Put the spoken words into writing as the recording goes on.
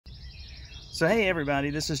So hey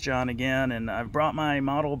everybody, this is John again, and I've brought my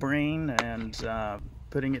model brain and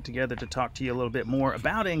putting it together to talk to you a little bit more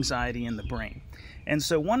about anxiety in the brain. And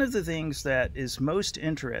so one of the things that is most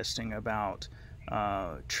interesting about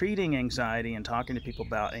treating anxiety and talking to people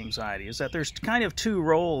about anxiety is that there's kind of two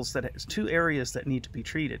areas that need to be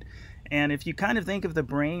treated. And if you kind of think of the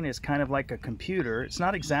brain as kind of like a computer, it's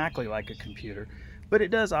not exactly like a computer, but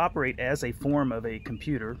it does operate as a form of a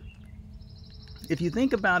computer. If you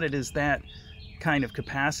think about it as that kind of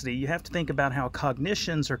capacity, you have to think about how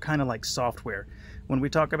cognitions are kind of like software. When we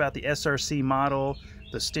talk about the SRC model,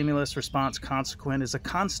 the stimulus response consequent is a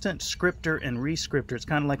constant scripter and rescripter. It's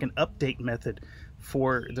kind of like an update method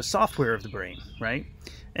for the software of the brain, right?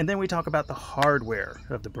 And then we talk about the hardware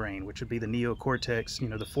of the brain, which would be the neocortex,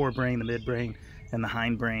 the forebrain, the midbrain, and the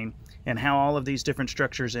hindbrain, and how all of these different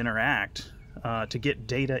structures interact to get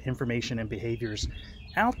data, information, and behaviors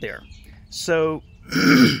out there. So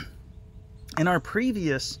in our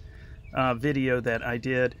previous video that I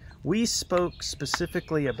did, we spoke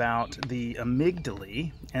specifically about the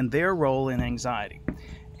amygdalae and their role in anxiety.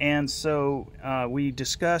 And so we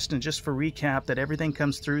discussed, and just for recap, that everything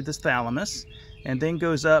comes through the thalamus and then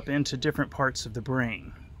goes up into different parts of the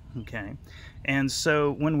brain. Okay, and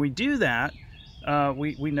so when we do that,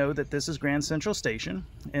 we know that this is Grand Central Station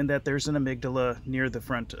and that there's an amygdala near the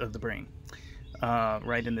front of the brain.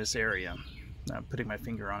 Right in this area. I'm putting my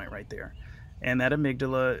finger on it right there. And that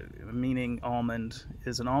amygdala, meaning almond,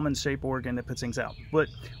 is an almond-shaped organ that puts things out. But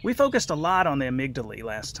we focused a lot on the amygdala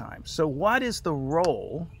last time. So what is the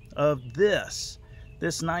role of this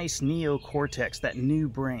nice neocortex, that new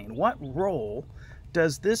brain? What role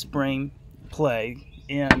does this brain play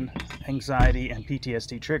in anxiety and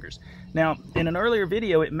PTSD triggers? Now, in an earlier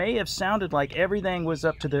video, it may have sounded like everything was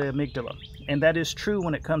up to the amygdala, and that is true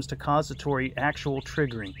when it comes to causatory actual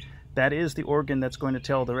triggering. That is the organ that's going to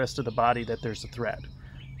tell the rest of the body that there's a threat.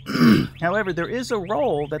 However, there is a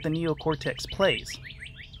role that the neocortex plays.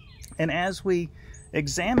 And as we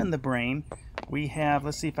examine the brain, we have,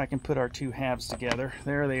 let's see if I can put our two halves together.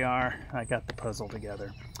 There they are. I got the puzzle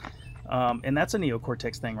together. And that's a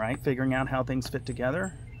neocortex thing, right? Figuring out how things fit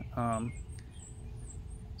together.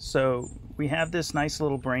 So we have this nice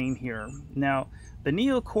little brain here. Now, the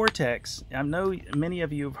neocortex, I know many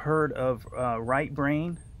of you have heard of right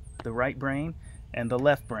brain, the right brain, and the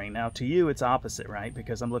left brain. Now, to you, it's opposite, right?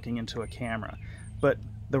 Because I'm looking into a camera. But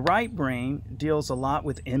the right brain deals a lot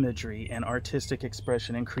with imagery and artistic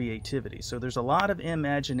expression and creativity. So there's a lot of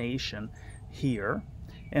imagination here.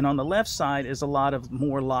 And on the left side is a lot of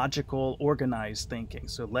more logical, organized thinking.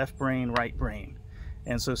 So left brain, right brain.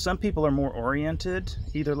 And so some people are more oriented,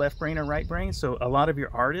 either left brain or right brain. So a lot of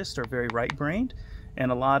your artists are very right-brained,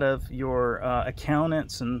 and a lot of your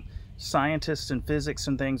accountants and scientists and physics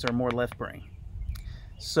and things are more left brain.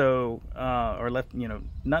 So, or left,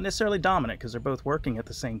 not necessarily dominant because they're both working at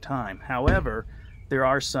the same time. However, there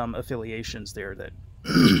are some affiliations there that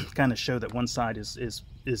kind of show that one side is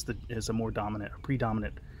a more dominant, or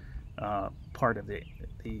predominant part of the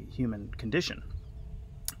human condition.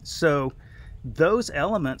 So those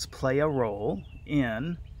elements play a role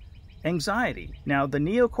in anxiety. Now, the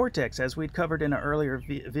neocortex, as we'd covered in an earlier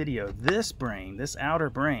video, this brain, this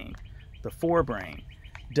outer brain, the forebrain,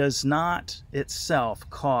 does not itself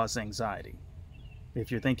cause anxiety.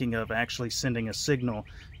 If you're thinking of actually sending a signal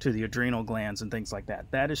to the adrenal glands and things like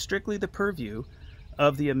that, that is strictly the purview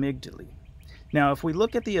of the amygdala. Now, if we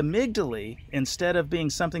look at the amygdala, instead of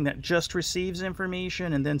being something that just receives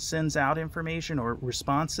information and then sends out information or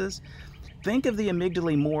responses, think of the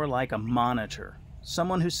amygdala more like a monitor.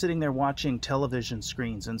 Someone who's sitting there watching television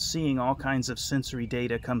screens and seeing all kinds of sensory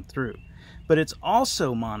data come through. But it's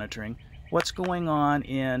also monitoring what's going on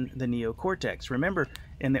in the neocortex. Remember,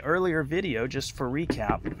 in the earlier video, just for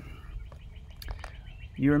recap,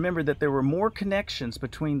 you remember that there were more connections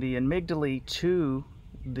between the amygdala to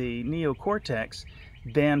the neocortex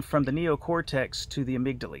than from the neocortex to the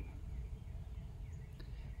amygdala.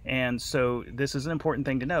 And so this is an important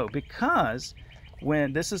thing to know, because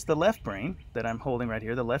when this is the left brain that I'm holding right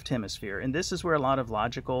here, the left hemisphere, and this is where a lot of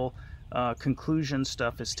logical conclusion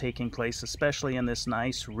stuff is taking place, especially in this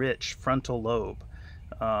nice, rich frontal lobe.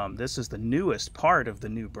 This is the newest part of the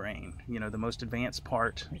new brain, the most advanced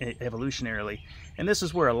part evolutionarily. And this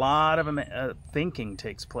is where a lot of thinking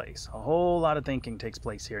takes place. A whole lot of thinking takes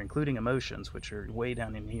place here, including emotions, which are way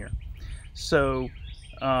down in here. So,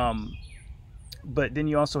 but then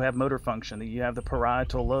you also have motor function. You have the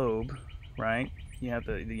parietal lobe, right? You have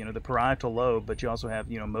the parietal lobe, but you also have,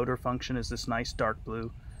 motor function is this nice dark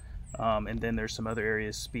blue. And then there's some other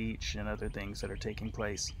areas, speech and other things that are taking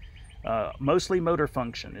place. Mostly motor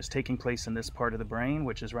function is taking place in this part of the brain,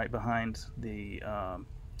 which is right behind the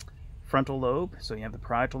frontal lobe. So you have the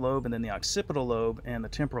parietal lobe, and then the occipital lobe and the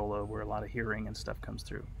temporal lobe, where a lot of hearing and stuff comes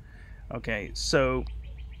through. Okay, so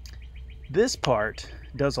this part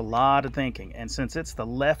does a lot of thinking, and since it's the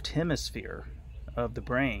left hemisphere of the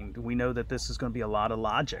brain, we know that this is going to be a lot of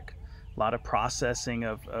logic, a lot of processing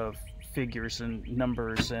of figures and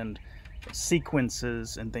numbers and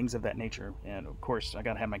sequences and things of that nature. And of course, I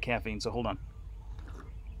gotta have my caffeine, so hold on.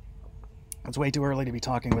 It's way too early to be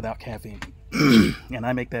talking without caffeine. And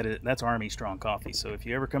I make that's Army strong coffee. So if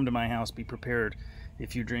you ever come to my house, be prepared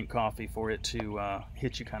if you drink coffee for it to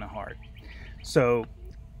hit you kind of hard. So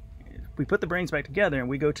we put the brains back together and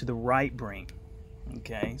we go to the right brain.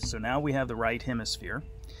 Okay, so now we have the right hemisphere.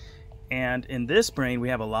 And in this brain, we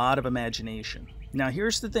have a lot of imagination. Now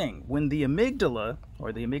here's the thing, when the amygdala,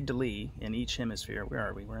 or the amygdalae in each hemisphere, where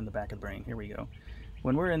are we? We're in the back of the brain, here we go.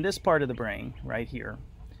 When we're in this part of the brain, right here,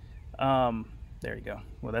 there you go.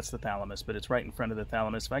 Well, that's the thalamus, but it's right in front of the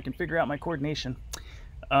thalamus. If I can figure out my coordination.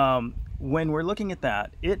 When we're looking at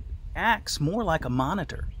that, it acts more like a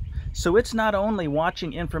monitor. So it's not only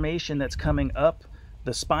watching information that's coming up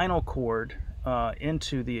the spinal cord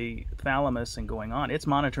into the thalamus and going on, it's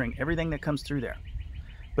monitoring everything that comes through there.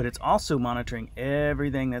 But it's also monitoring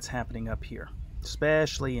everything that's happening up here,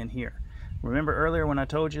 especially in here. Remember earlier when I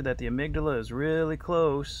told you that the amygdala is really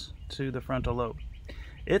close to the frontal lobe?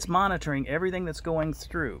 It's monitoring everything that's going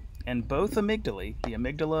through. And both amygdalae, the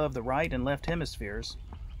amygdala of the right and left hemispheres,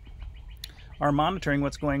 are monitoring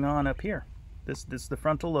what's going on up here. This is the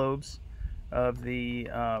frontal lobes of the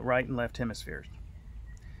right and left hemispheres.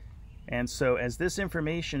 And so as this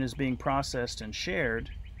information is being processed and shared,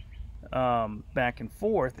 back and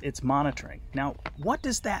forth, it's monitoring. Now, what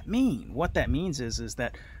does that mean? What that means is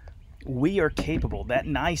that we are capable, that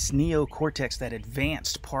nice neocortex, that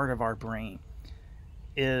advanced part of our brain,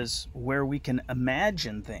 is where we can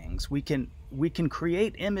imagine things. We can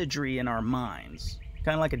create imagery in our minds,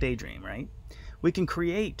 kind of like a daydream, right? We can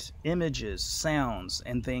create images, sounds,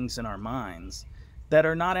 and things in our minds that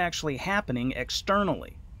are not actually happening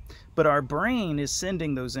externally. But our brain is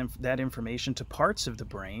sending that information to parts of the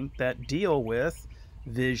brain that deal with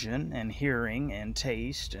vision and hearing and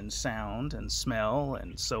taste and sound and smell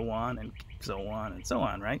and so on and so on and so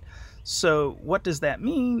on, right? So what does that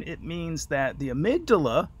mean? It means that the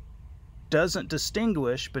amygdala doesn't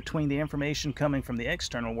distinguish between the information coming from the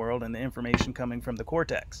external world and the information coming from the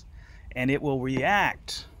cortex. And it will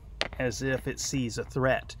react as if it sees a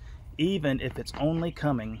threat, even if it's only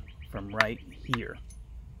coming from right here.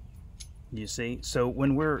 You see? So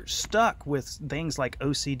when we're stuck with things like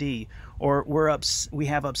OCD, or we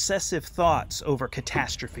have obsessive thoughts over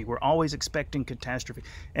catastrophe, we're always expecting catastrophe,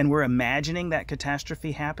 and we're imagining that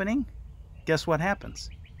catastrophe happening, guess what happens?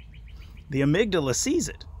 The amygdala sees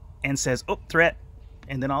it and says, oh, threat.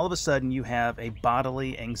 And then all of a sudden you have a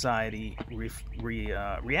bodily anxiety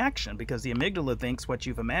reaction, because the amygdala thinks what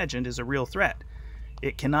you've imagined is a real threat.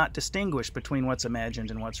 It cannot distinguish between what's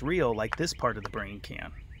imagined and what's real like this part of the brain can.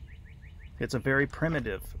 It's a very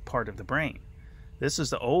primitive part of the brain. These are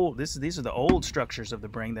the old structures of the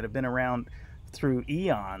brain that have been around through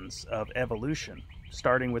eons of evolution,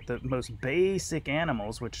 starting with the most basic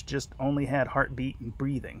animals, which just only had heartbeat and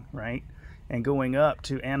breathing, right? And going up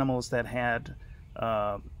to animals that had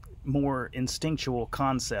more instinctual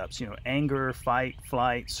concepts, you know, anger, fight,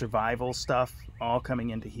 flight, survival stuff, all coming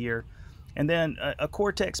into here. And then a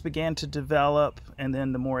cortex began to develop, and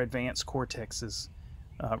then the more advanced cortexes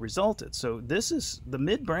resulted. So the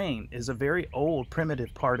midbrain is a very old,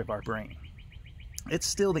 primitive part of our brain. It's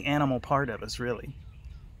still the animal part of us, really,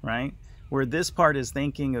 right? Where this part is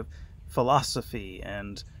thinking of philosophy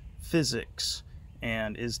and physics,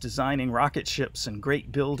 and is designing rocket ships and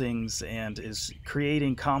great buildings, and is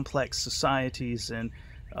creating complex societies and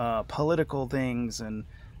political things and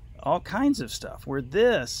all kinds of stuff. Where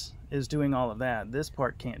this is doing all of that, this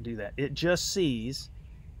part can't do that. It just sees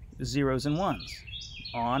zeros and ones,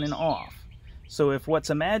 on and off. So if what's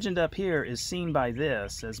imagined up here is seen by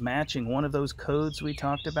this as matching one of those codes we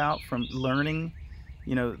talked about from learning,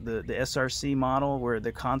 you know, the SRC model, where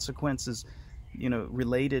the consequences, you know,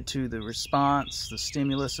 related to the response, the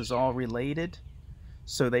stimulus is all related,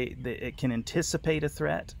 so it can anticipate a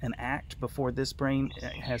threat and act before this brain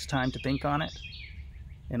has time to think on it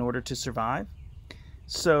in order to survive.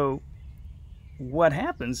 So what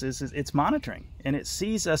happens is it's monitoring, and it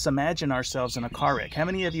sees us imagine ourselves in a car wreck. How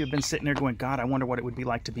many of you have been sitting there going, God, I wonder what it would be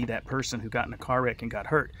like to be that person who got in a car wreck and got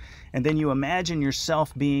hurt? And then you imagine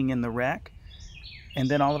yourself being in the wreck, and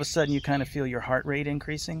then all of a sudden you kind of feel your heart rate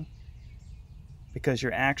increasing. because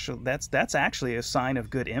that's actually a sign of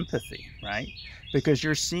good empathy, right? Because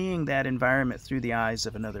you're seeing that environment through the eyes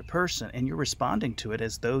of another person, and you're responding to it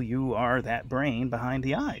as though you are that brain behind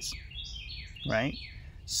the eyes, right?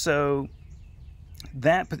 So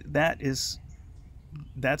that's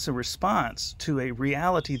a response to a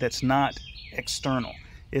reality that's not external.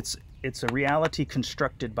 It's a reality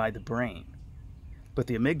constructed by the brain, but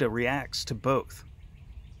the amygdala reacts to both.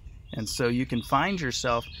 And so you can find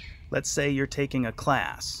yourself, let's say you're taking a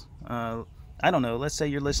class. I don't know, let's say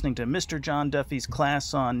you're listening to Mr. John Duffy's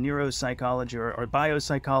class on neuropsychology or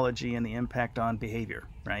biopsychology and the impact on behavior,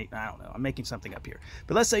 right? I don't know, I'm making something up here.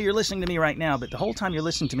 But let's say you're listening to me right now, but the whole time you're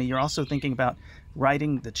listening to me, you're also thinking about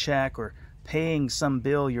writing the check or paying some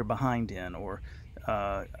bill you're behind in, or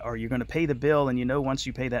you're going to pay the bill, and you know once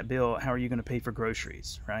you pay that bill, how are you going to pay for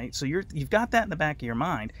groceries, right? So you've got that in the back of your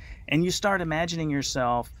mind, and you start imagining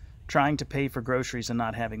yourself trying to pay for groceries and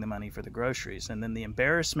not having the money for the groceries, and then the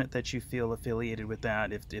embarrassment that you feel affiliated with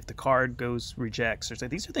that if the card rejects, or say,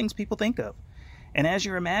 these are things people think of. And as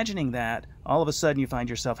you're imagining that, all of a sudden you find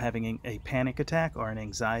yourself having a panic attack or an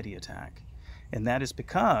anxiety attack. And that is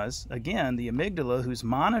because, again, the amygdala, who's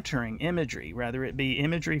monitoring imagery, whether it be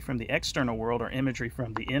imagery from the external world or imagery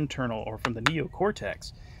from the internal or from the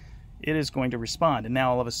neocortex, it is going to respond. And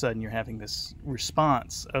now all of a sudden you're having this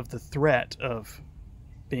response of the threat of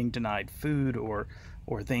being denied food or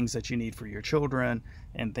things that you need for your children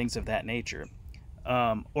and things of that nature.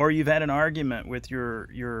 Or you've had an argument with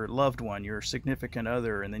your loved one, your significant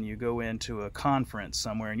other, and then you go into a conference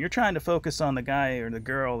somewhere and you're trying to focus on the guy or the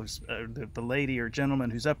girl, the lady or gentleman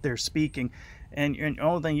who's up there speaking, and the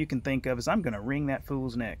only thing you can think of is, I'm going to wring that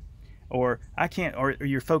fool's neck. Or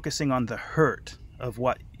you're focusing on the hurt of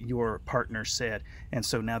what your partner said, and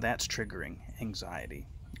so now that's triggering anxiety.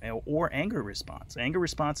 Or anger response. Anger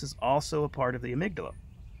response is also a part of the amygdala,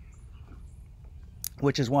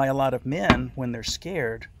 which is why a lot of men, when they're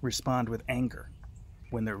scared, respond with anger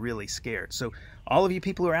when they're really scared. So all of you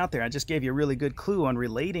people who are out there, I just gave you a really good clue on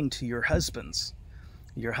relating to your husbands.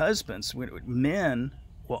 Your husbands, men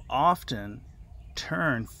will often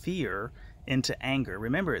turn fear into anger.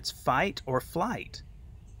 Remember, it's fight or flight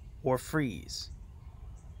or freeze,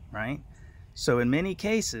 right? So in many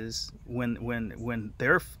cases, when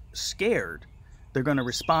they're scared, they're going to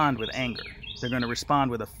respond with anger. They're going to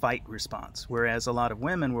respond with a fight response, whereas a lot of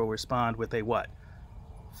women will respond with a what?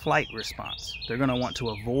 Flight response. They're going to want to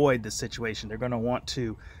avoid the situation. They're going to want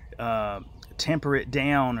to temper it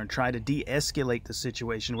down or try to de-escalate the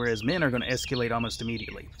situation, whereas men are going to escalate almost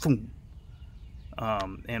immediately. Boom.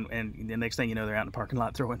 And the next thing you know, they're out in the parking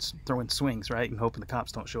lot throwing swings, right, and hoping the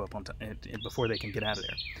cops don't show up on time before they can get out of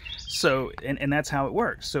there. So, and that's how it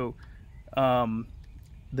works. So,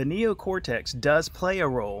 the neocortex does play a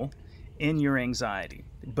role in your anxiety,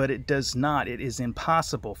 but it does not. It is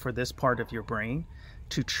impossible for this part of your brain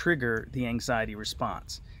to trigger the anxiety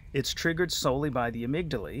response. It's triggered solely by the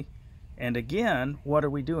amygdala. And again, what are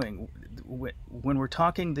we doing? When we're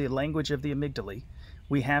talking the language of the amygdala,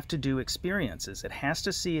 we have to do experiences. It has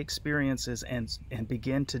to see experiences and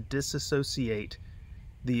begin to disassociate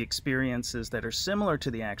the experiences that are similar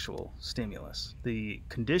to the actual stimulus, the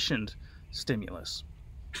conditioned stimulus.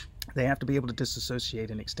 They have to be able to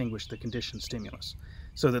disassociate and extinguish the conditioned stimulus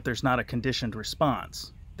so that there's not a conditioned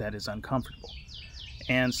response that is uncomfortable.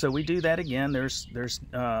 And so we do that again. There's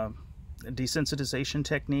desensitization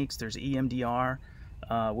techniques. There's EMDR,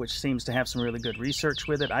 which seems to have some really good research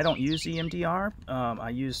with it. I don't use EMDR. I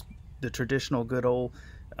use the traditional good old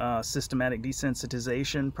systematic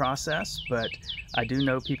desensitization process, but I do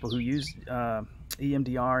know people who use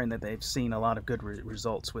EMDR and that they've seen a lot of good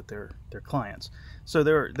results with their clients. So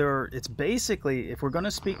it's basically, if we're going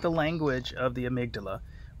to speak the language of the amygdala,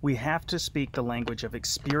 we have to speak the language of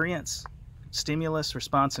experience, stimulus,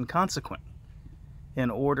 response, and consequent in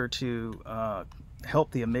order to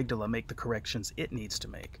help the amygdala make the corrections it needs to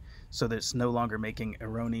make so that it's no longer making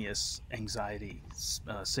erroneous anxiety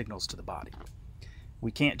signals to the body.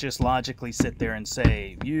 We can't just logically sit there and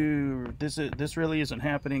say, this really isn't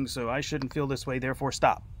happening, so I shouldn't feel this way, therefore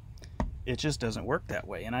stop. It just doesn't work that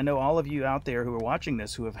way. And I know all of you out there who are watching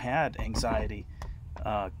this who have had anxiety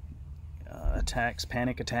attacks,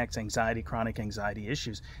 panic attacks, anxiety, chronic anxiety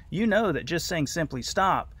issues, you know that just saying simply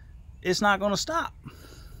stop, it's not going to stop.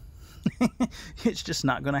 It's just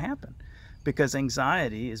not going to happen, because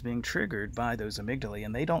anxiety is being triggered by those amygdala,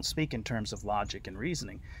 and they don't speak in terms of logic and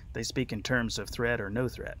reasoning. They speak in terms of threat or no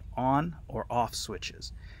threat, on or off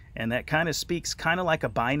switches. And that kind of speaks kind of like a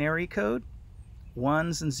binary code,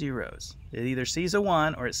 ones and zeros. It either sees a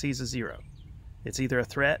 1 or it sees a 0. It's either a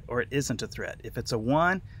threat or it isn't a threat. If it's a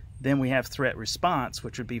 1, then we have threat response,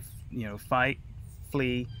 which would be, fight,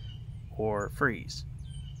 flee, or freeze,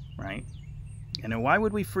 right? And then why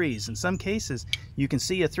would we freeze? In some cases, you can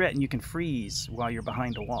see a threat and you can freeze while you're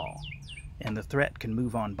behind a wall, and the threat can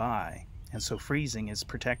move on by. And so freezing is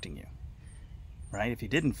protecting you, right? If you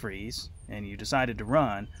didn't freeze and you decided to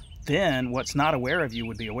run, then what's not aware of you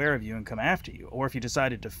would be aware of you and come after you. Or if you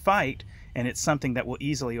decided to fight and it's something that will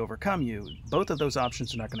easily overcome you, both of those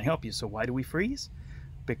options are not going to help you. So why do we freeze?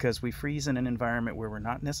 Because we freeze in an environment where we're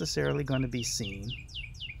not necessarily going to be seen,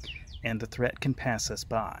 and the threat can pass us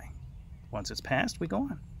by. Once it's passed, we go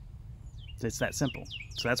on. It's that simple.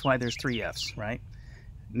 So that's why there's 3 F's, right?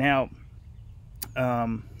 Now,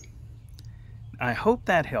 I hope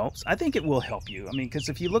that helps. I think it will help you. I mean, because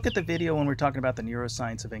if you look at the video when we're talking about the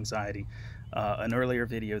neuroscience of anxiety, an earlier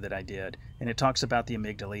video that I did, and it talks about the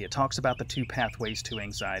amygdala, it talks about the 2 pathways to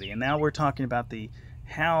anxiety, and now we're talking about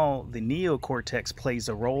how the neocortex plays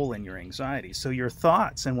a role in your anxiety. So your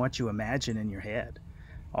thoughts and what you imagine in your head,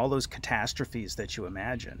 all those catastrophes that you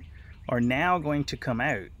imagine, are now going to come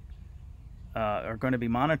out, are going to be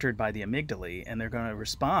monitored by the amygdala, and they're going to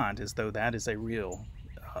respond as though that is a real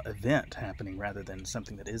event happening rather than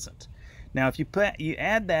something that isn't. Now, if you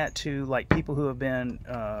add that to like people who have been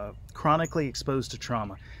chronically exposed to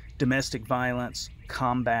trauma, domestic violence,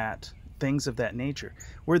 combat, things of that nature,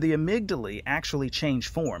 where the amygdala actually change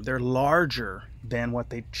form, they're larger than what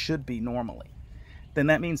they should be normally, then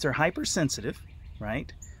that means they're hypersensitive,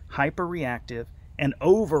 right? Hyperreactive and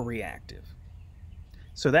overreactive.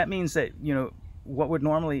 So that means that, you know, what would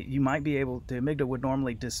normally, the amygdala would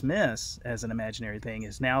normally dismiss as an imaginary thing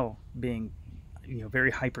is now being, you know,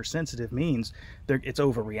 very hypersensitive, means it's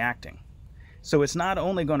overreacting. So it's not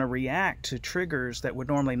only going to react to triggers that would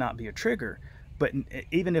normally not be a trigger, but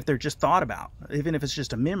even if they're just thought about, even if it's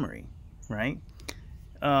just a memory, right?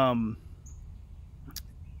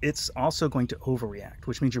 It's also going to overreact,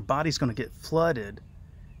 which means your body's going to get flooded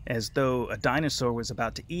as though a dinosaur was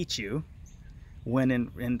about to eat you, when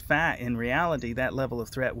in reality, that level of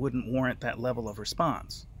threat wouldn't warrant that level of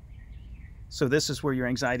response. So this is where your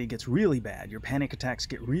anxiety gets really bad. Your panic attacks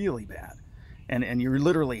get really bad. And you're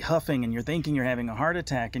literally huffing, and you're thinking you're having a heart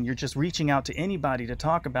attack, and you're just reaching out to anybody to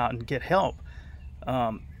talk about and get help,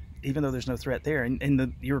 even though there's no threat there.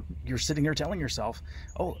 And you're sitting there telling yourself,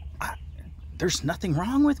 oh, there's nothing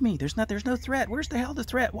wrong with me. There's no threat. Where's the hell the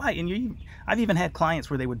threat? Why? And I've even had clients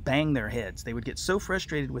where they would bang their heads. They would get so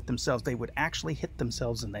frustrated with themselves, they would actually hit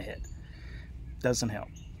themselves in the head. Doesn't help,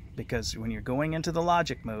 because when you're going into the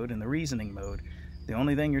logic mode and the reasoning mode, the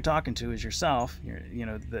only thing you're talking to is yourself. You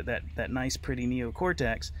know, that nice, pretty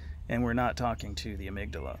neocortex, and we're not talking to the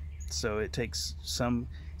amygdala. So it takes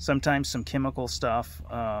sometimes some chemical stuff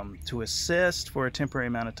to assist for a temporary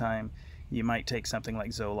amount of time. You might take something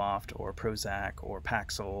like Zoloft or Prozac or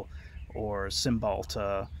Paxil or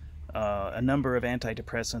Cymbalta, a number of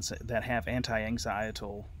antidepressants that have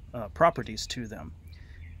anti-anxietal properties to them,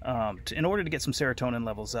 in order to get some serotonin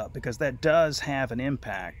levels up, because that does have an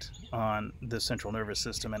impact on the central nervous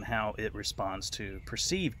system and how it responds to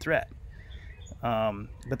perceived threat.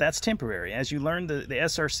 But that's temporary. As you learn the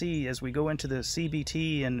SRC, as we go into the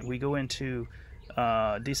CBT and we go into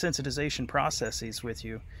desensitization processes with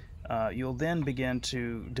you, you'll then begin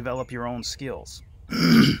to develop your own skills,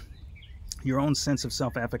 your own sense of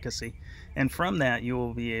self-efficacy, and from that you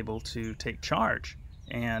will be able to take charge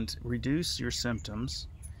and reduce your symptoms,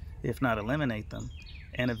 if not eliminate them,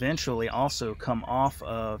 and eventually also come off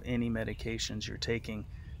of any medications you're taking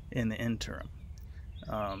in the interim.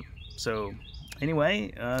 So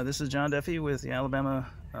anyway, this is John Duffy with the Alabama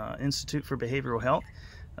Institute for Behavioral Health.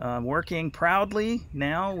 Working proudly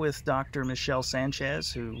now with Dr. Michelle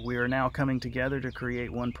Sanchez, who we are now coming together to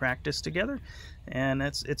create one practice together, and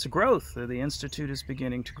it's a growth. The Institute is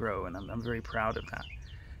beginning to grow, and I'm very proud of that.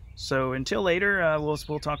 So until later,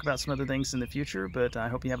 we'll talk about some other things in the future, but I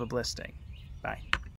hope you have a blessed day. Bye.